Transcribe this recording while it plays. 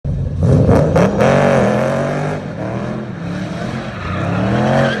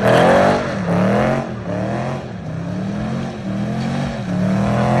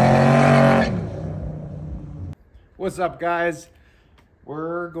What's up, guys?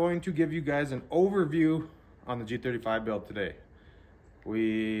 We're going to give you guys an overview on the G35 build today.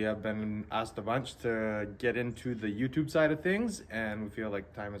 We have been asked a bunch to get into the YouTube side of things, and we feel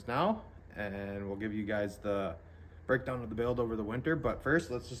like time is now, and we'll give you guys the breakdown of the build over the winter. But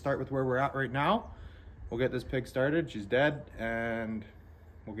first, let's just start with where we're at right now. We'll get this pig started. She's dead, and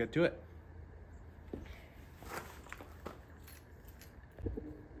we'll get to it.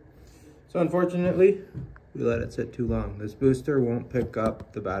 So unfortunately, we let it sit too long. This booster won't pick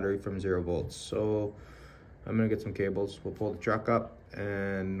up the battery from 0 volts. So I'm gonna get some cables. We'll pull the truck up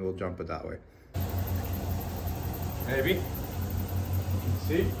and we'll jump it that way. Maybe.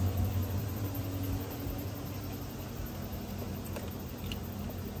 See?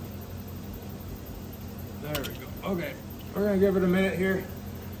 There we go. Okay, we're gonna give it a minute here,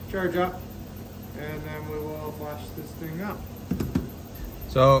 charge up, and then we will flash this thing up.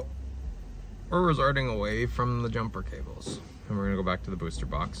 So we're resorting away from the jumper cables, and we're gonna go back to the booster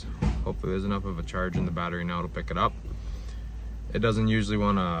box. Hopefully there's enough of a charge in the battery now to pick it up. It doesn't usually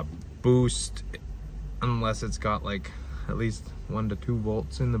want to boost unless it's got like at least 1 to 2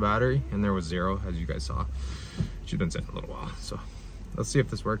 volts in the battery, and there was 0, as you guys saw. She's been sitting a little while, so let's see if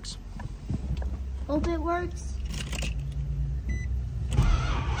this works. Hope it works.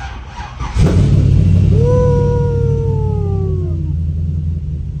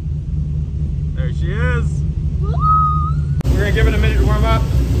 There she is. We're gonna give it a minute to warm up.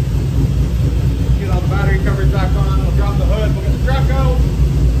 Get all the battery covers back on. We'll drop the hood. We'll get the truck out.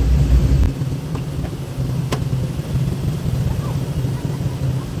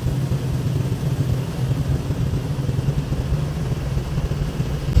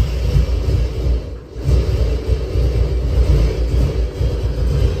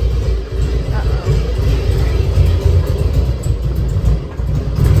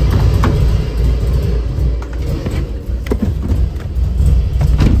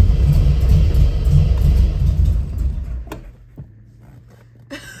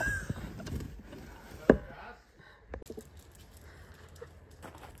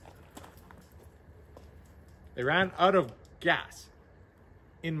 They ran out of gas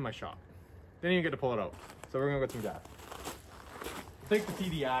in my shop. Didn't even get to pull it out. So we're gonna get some gas. We'll take the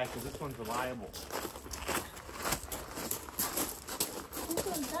TDI because this one's reliable. This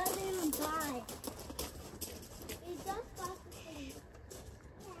one doesn't even die. It does cost the same.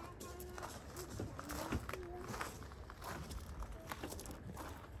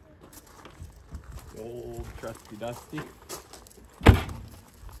 The old trusty dusty.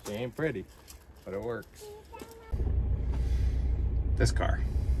 She ain't pretty, but it works. This car,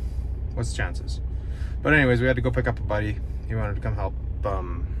 what's the chances? But anyways, we had to go pick up a buddy. He wanted to come help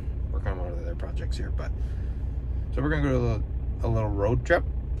work on one of their projects here. But so we're gonna go to a little road trip,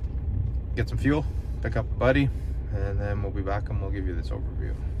 get some fuel, pick up a buddy, and then we'll be back and we'll give you this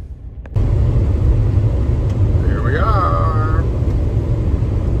overview. Here we are.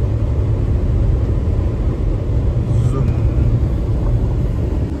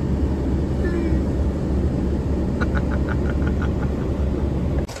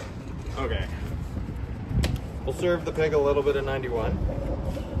 Okay, we'll serve the pig a little bit of 91.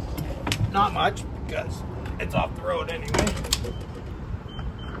 Not much, because it's off the road anyway.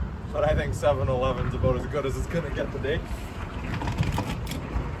 But I think 7-Eleven's about as good as it's gonna get today.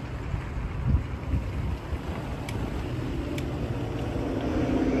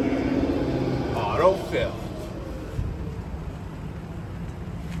 Auto fill.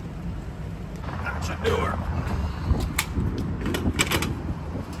 That should do her.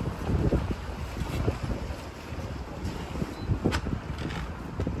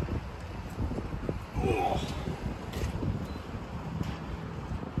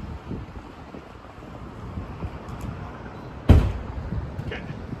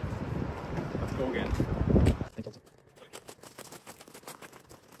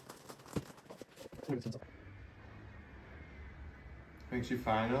 I think she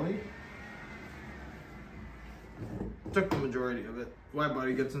finally took the majority of it. Wide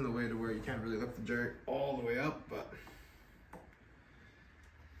body gets in the way to where you can't really lift the jerk all the way up, but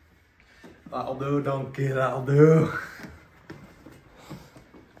that'll do, donkey, that'll do.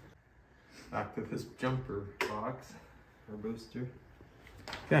 Back to this jumper box or booster.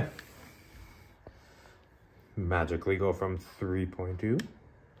 Okay. Magically go from 3.2 to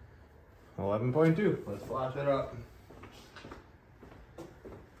 11.2. Let's flash it up.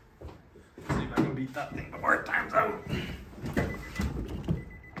 See if I can beat that thing before it times out.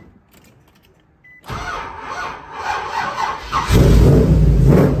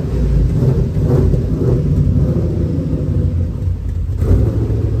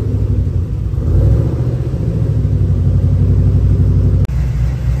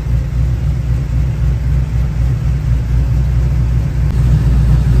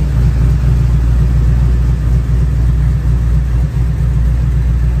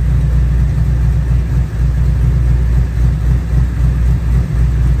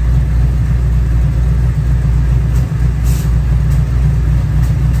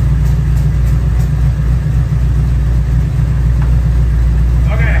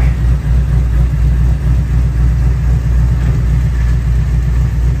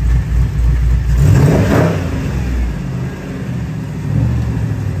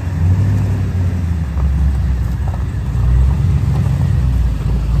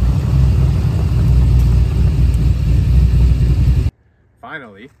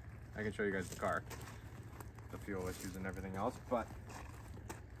 I can show you guys the car, the fuel issues and everything else. But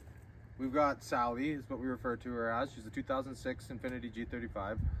we've got Sally, is what we refer to her as. She's a 2006 Infiniti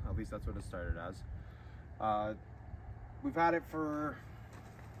G35. At least that's what it started as. We've had it for,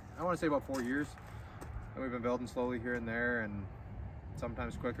 I want to say about 4 years. And we've been building slowly here and there, and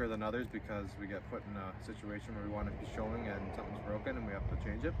sometimes quicker than others because we get put in a situation where we want to be showing and something's broken and we have to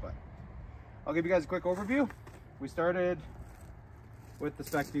change it. But I'll give you guys a quick overview. We started with the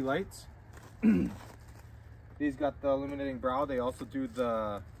Spec D lights. These got the illuminating brow. They also do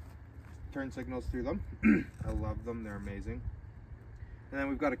the turn signals through them. I love them, they're amazing. And then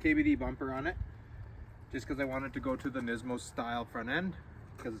we've got a KBD bumper on it, just because I wanted to go to the Nismo style front end,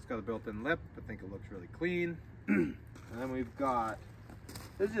 because it's got a built-in lip. I think it looks really clean. And then we've got,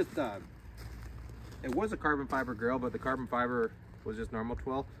 this is just, it was a carbon fiber grill, but the carbon fiber was just normal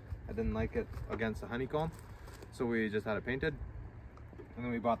twill. I didn't like it against the honeycomb, so we just had it painted. And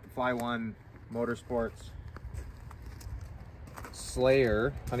then we bought the Fly One Motorsports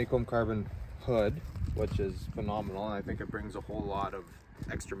Slayer honeycomb carbon hood, which is phenomenal. And I think it brings a whole lot of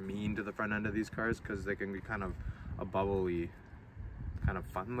extra mean to the front end of these cars, because they can be kind of a bubbly, kind of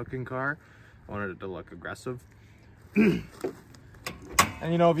fun looking car. I wanted it to look aggressive. And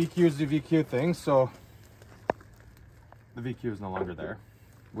you know, VQ is the VQ thing, so the VQ is no longer there.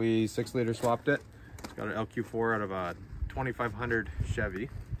 We 6-liter swapped it. It's got an LQ4 out of a 2500 Chevy.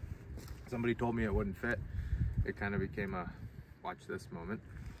 Somebody told me it wouldn't fit. It kind of became a watch this moment.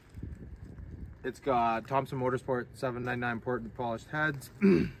 It's got Thompson Motorsport 799 port and polished heads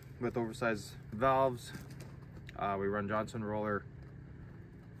with oversized valves. We run Johnson roller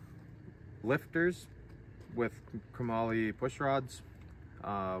lifters with chromoly push rods.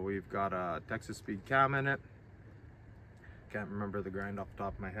 We've got a Texas speed cam in it. Can't remember the grind off the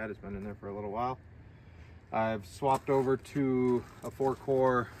top of my head. It's been in there for a little while. I've swapped over to a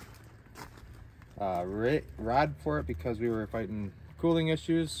 4-core rad for it because we were fighting cooling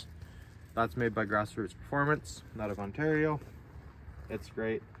issues. That's made by Grassroots Performance out of Ontario. It's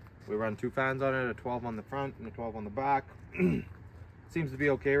great. We run 2 fans on it, a 12 on the front and a 12 on the back. Seems to be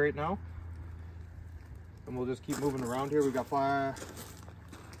okay right now. And we'll just keep moving around here. We got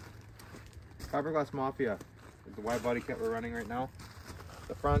Fiberglass Mafia is the wide body kit we're running right now.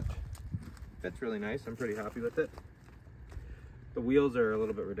 The front fits really nice. I'm pretty happy with it. The wheels are a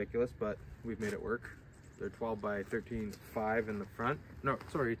little bit ridiculous, but we've made it work. They're 12 by 13.5 in the front. No,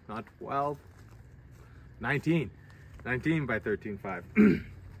 sorry, not 12. 19 by 13.5.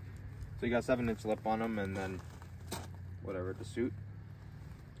 So you got 7-inch lip on them, and then whatever to suit.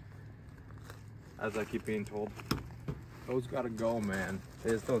 As I keep being told, those gotta go, man. They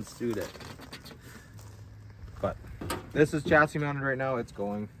just don't suit it. But this is chassis mounted right now. It's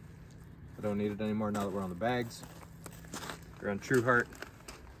going. I don't need it anymore now that we're on the bags. We're on Trueheart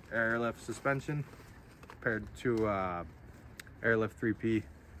airlift suspension paired to airlift 3P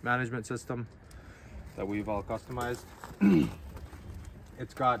management system that we've all customized.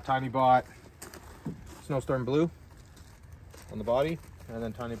 It's got TinyBot Snowstorm Blue on the body, and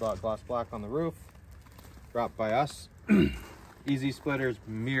then TinyBot Gloss Black on the roof, wrapped by us. Easy splitters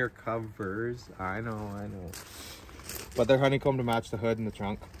mirror covers. I know. But they're honeycomb to match the hood and the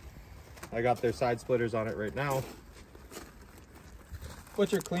trunk. I got their side splitters on it right now,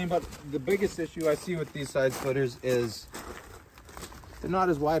 which are clean, but the biggest issue I see with these side splitters is they're not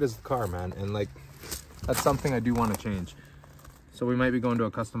as wide as the car, man. And like, that's something I do want to change. So we might be going to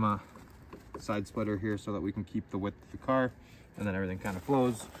a custom side splitter here so that we can keep the width of the car, and then everything kind of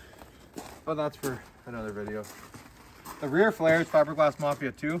flows. But that's for another video. The rear flare is Fiberglass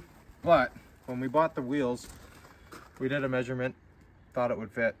Mafia 2, but when we bought the wheels, we did a measurement, thought it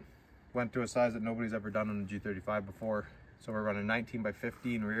would fit. Went to a size that nobody's ever done on the G35 before. So we're running 19 by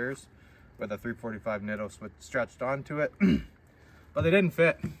 15 rears with a 345 Nitto switch stretched onto it. But they didn't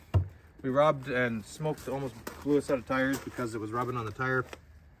fit. We rubbed and smoked, almost blew a set of tires because it was rubbing on the tire.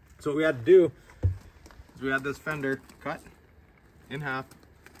 So what we had to do is we had this fender cut in half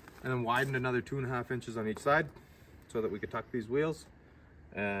and then widened another 2.5 inches on each side so that we could tuck these wheels.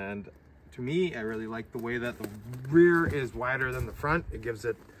 And to me, I really like the way that the rear is wider than the front. It gives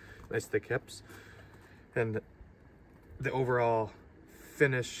it nice thick hips, and the overall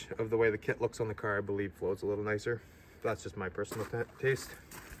finish of the way the kit looks on the car, I believe, flows a little nicer. That's just my personal taste.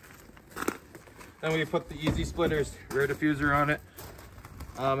 Then we put the Easy Splitters rear diffuser on it.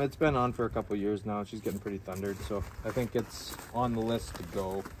 It's been on for a couple years now. She's getting pretty thundered, so I think it's on the list to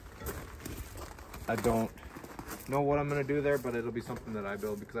go. I don't know what I'm gonna do there, but it'll be something that I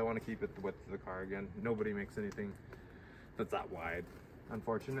build because I want to keep it the width of the car again. Nobody makes anything that's that wide,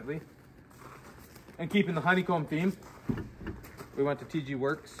 unfortunately. And keeping the honeycomb theme, we went to TG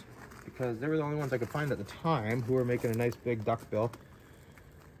Works because they were the only ones I could find at the time who were making a nice big duckbill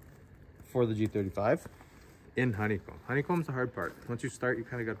for the G35 in honeycomb. Honeycomb's the hard part. Once you start, you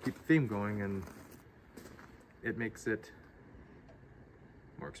kind of got to keep the theme going, and it makes it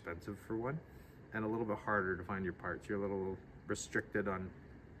more expensive for one, and a little bit harder to find your parts. You're a little restricted on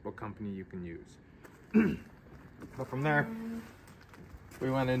what company you can use. But from there, we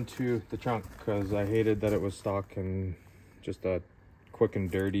went into the trunk because I hated that it was stock and just a quick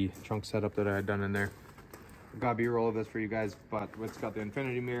and dirty trunk setup that I had done in there. I've got B-roll of this for you guys, but it's got the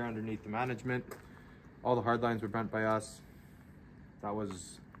Infiniti mirror underneath the management. All the hard lines were bent by us. That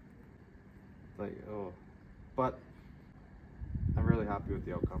was like, oh, but I'm really happy with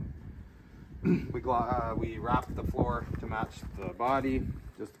the outcome. We wrapped the floor to match the body,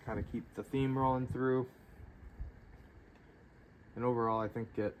 just to kind of keep the theme rolling through. And overall, I think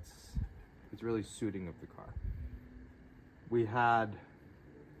it's really suiting of the car. We had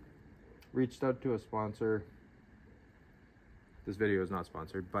reached out to a sponsor. This video is not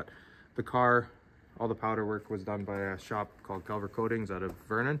sponsored, but the car, all the powder work was done by a shop called Culver Coatings out of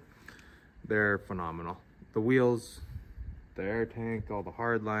Vernon. They're phenomenal. The wheels, the air tank, all the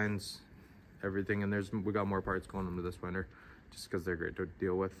hard lines, everything. And we got more parts going into this winter just because they're great to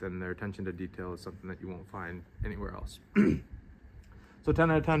deal with, and their attention to detail is something that you won't find anywhere else. So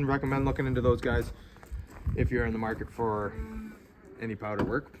 10 out of 10, recommend looking into those guys if you're in the market for any powder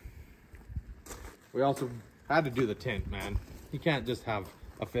work. We also had to do the tint, man. You can't just have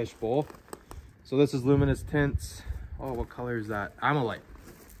a fishbowl. So this is luminous tints. Oh, what color is that? Amylite,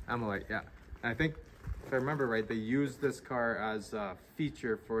 yeah. And I think, if I remember right, they used this car as a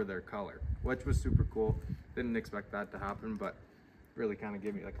feature for their color, which was super cool. Didn't expect that to happen, but really kind of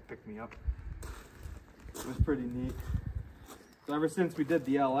gave me like a pick-me-up. It was pretty neat. So ever since we did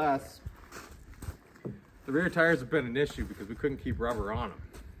the LS, the rear tires have been an issue because we couldn't keep rubber on them.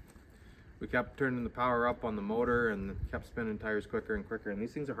 We kept turning the power up on the motor and kept spinning tires quicker and quicker, and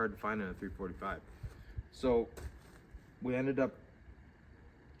these things are hard to find in a 345. So we ended up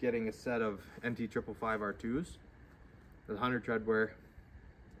getting a set of NT555 R2s, the 100 tread wear.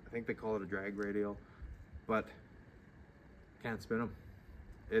 I think they call it a drag radial, but can't spin them.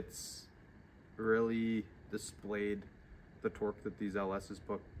 It's really displayed the torque that these LSs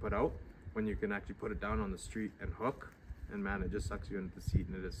put out when you can actually put it down on the street and hook, and man, it just sucks you into the seat,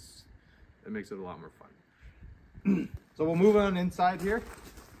 and it makes it a lot more fun. So we'll move on inside here.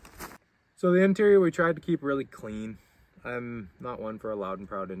 So the interior we tried to keep really clean. I'm not one for a loud and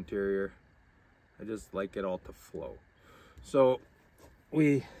proud interior. I just like it all to flow. So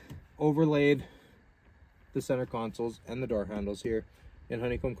we overlaid the center consoles and the door handles here in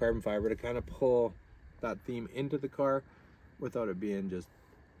honeycomb carbon fiber to kind of pull that theme into the car without it being just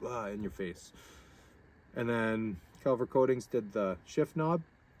in your face. And then Culver Coatings did the shift knob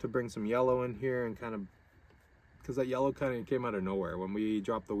to bring some yellow in here, and kind of, because that yellow kind of came out of nowhere. When we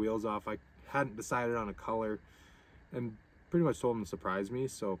dropped the wheels off, I hadn't decided on a color and pretty much told them to surprise me.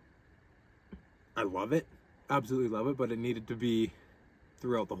 So I love it, absolutely love it, but it needed to be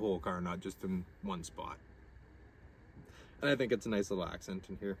throughout the whole car, not just in one spot. And I think it's a nice little accent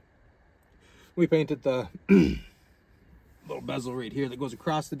in here. We painted the little bezel right here that goes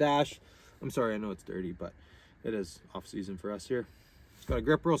across the dash. I'm sorry, I know it's dirty, but it is off season for us here. It's got a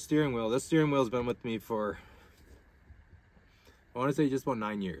grip roll steering wheel. This steering wheel's been with me for, I want to say, just about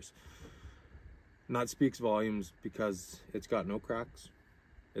 9 years. And that speaks volumes because it's got no cracks.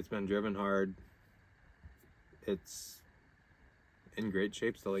 It's been driven hard. It's in great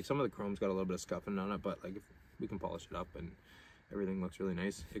shape still. Like, some of the chrome's got a little bit of scuffing on it, but like, if we can polish it up and everything looks really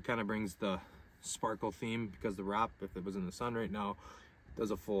nice. It kind of brings the sparkle theme, because the wrap, if it was in the sun right now, does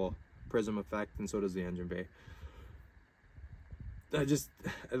a full prism effect, and so does the engine bay. I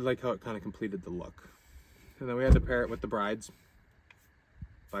like how it kind of completed the look. And then we had to pair it with the Bride's,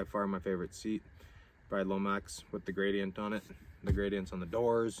 by far my favorite seat, Bride Lomax, with the gradient on it. The gradient's on the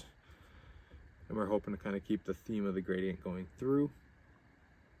doors, and we're hoping to kind of keep the theme of the gradient going through.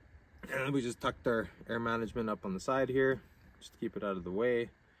 And we just tucked our air management up on the side here, just to keep it out of the way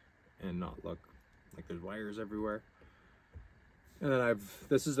and not look like there's wires everywhere. And then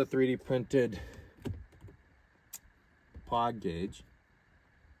this is a 3D printed pod gauge,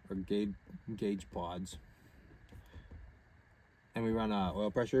 or gauge pods. And we run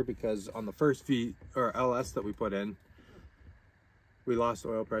oil pressure because on the first LS that we put in, we lost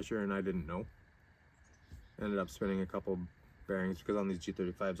oil pressure and I didn't know. Ended up spinning a couple bearings, because on these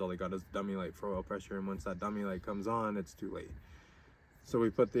G35s all they got is dummy light for oil pressure, and once that dummy light comes on, it's too late. So we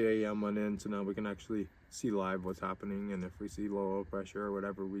put the AEM one in, so now we can actually see live what's happening, and if we see low oil pressure or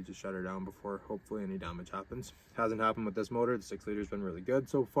whatever, we just shut her down before hopefully any damage happens. Hasn't happened with this motor. The 6 liter's been really good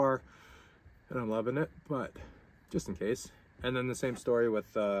so far, and I'm loving it, but just in case. And then the same story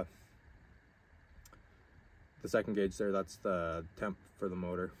with the second gauge there. That's the temp for the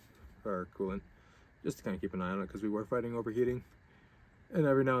motor, or coolant, just to kind of keep an eye on it, because we were fighting overheating, and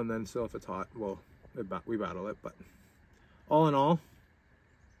every now and then, so if it's hot, well, we battle it. But all in all,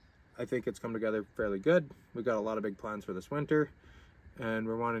 I think it's come together fairly good. We've got a lot of big plans for this winter, and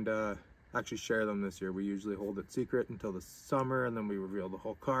we're wanting to actually share them this year. We usually hold it secret until the summer, and then we reveal the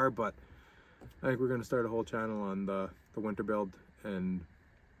whole car, but I think we're going to start a whole channel on the winter build and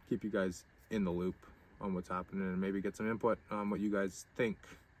keep you guys in the loop on what's happening, and maybe get some input on what you guys think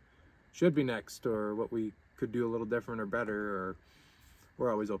should be next, or what we could do a little different or better, or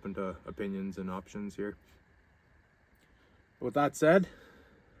we're always open to opinions and options here. With that said,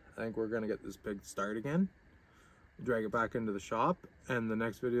 I think we're going to get this pig start again, drag it back into the shop, and the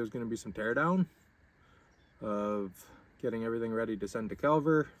next video is going to be some teardown of getting everything ready to send to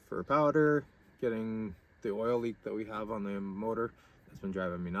Kelver for powder, getting the oil leak that we have on the motor that's been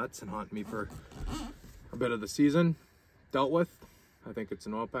driving me nuts and haunting me for a bit of the season dealt with. I think it's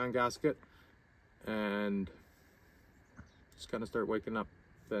an oil pan gasket, and just kind of start waking up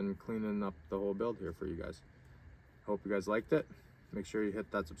and cleaning up the whole build here for you guys. Hope you guys liked it. Make sure you hit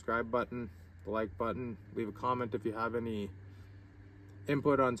that subscribe button, the like button, leave a comment if you have any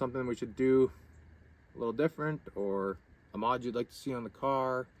input on something we should do a little different, or a mod you'd like to see on the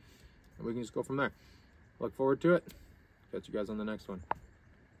car, and we can just go from there. Look forward to it. Catch you guys on the next one.